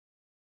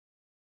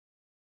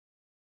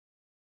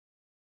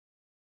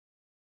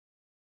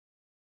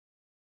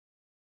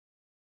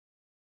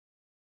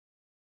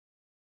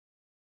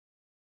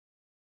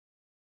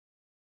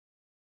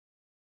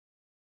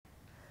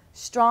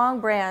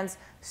Strong brands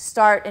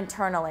start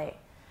internally.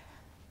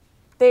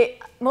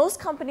 Most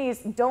companies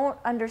don't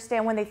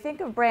understand, when they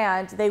think of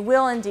brand, they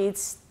will indeed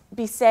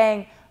be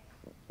saying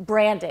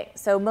branding.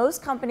 So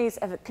most companies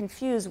have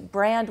confused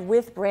brand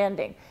with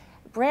branding.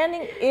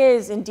 Branding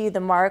is indeed the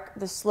mark,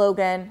 the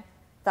slogan,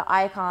 the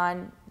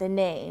icon, the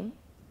name.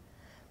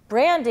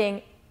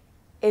 Branding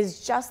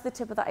is just the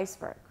tip of the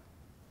iceberg.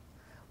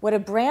 What a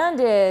brand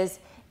is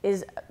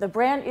the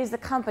brand is the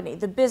company,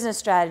 the business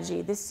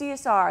strategy, the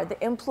CSR,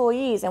 the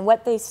employees and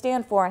what they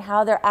stand for and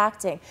how they're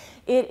acting.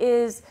 It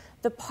is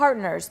the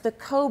partners, the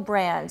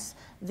co-brands,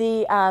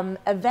 the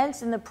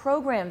events and the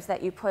programs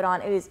that you put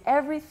on. It is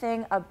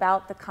everything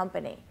about the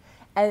company.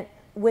 And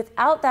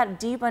without that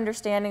deep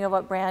understanding of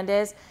what brand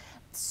is,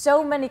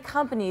 so many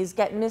companies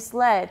get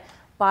misled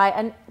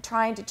by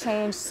trying to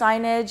change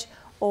signage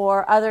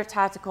or other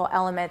tactical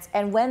elements.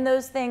 And when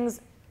those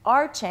things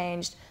are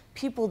changed,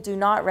 people do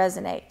not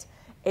resonate.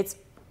 It's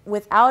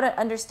without an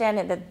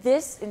understanding that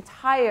this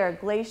entire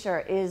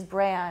glacier is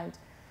brand,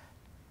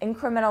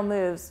 incremental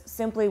moves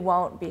simply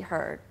won't be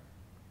heard.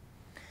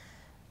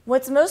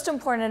 What's most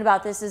important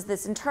about this is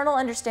this internal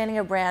understanding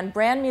of brand.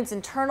 Brand means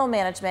internal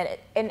management,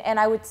 and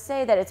I would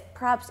say that it's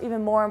perhaps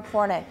even more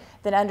important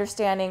than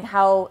understanding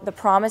how the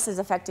promise is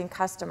affecting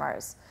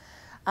customers.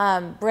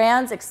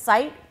 Brands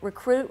excite,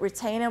 recruit,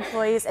 retain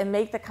employees, and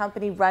make the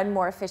company run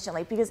more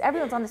efficiently because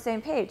everyone's on the same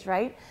page,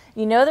 right?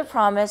 You know the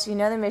promise, you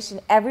know the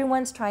mission,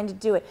 everyone's trying to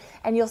do it.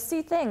 And you'll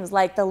see things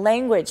like the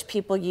language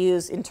people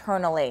use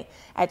internally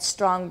at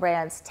strong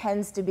brands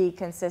tends to be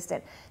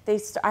consistent.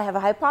 I have a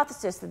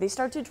hypothesis that they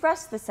start to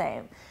dress the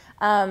same.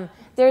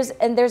 There's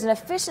an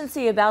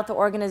efficiency about the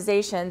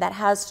organization that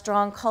has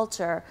strong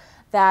culture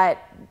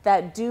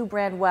that do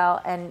brand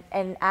well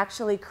and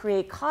actually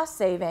create cost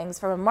savings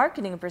from a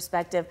marketing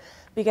perspective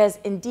because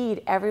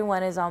indeed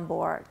everyone is on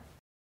board.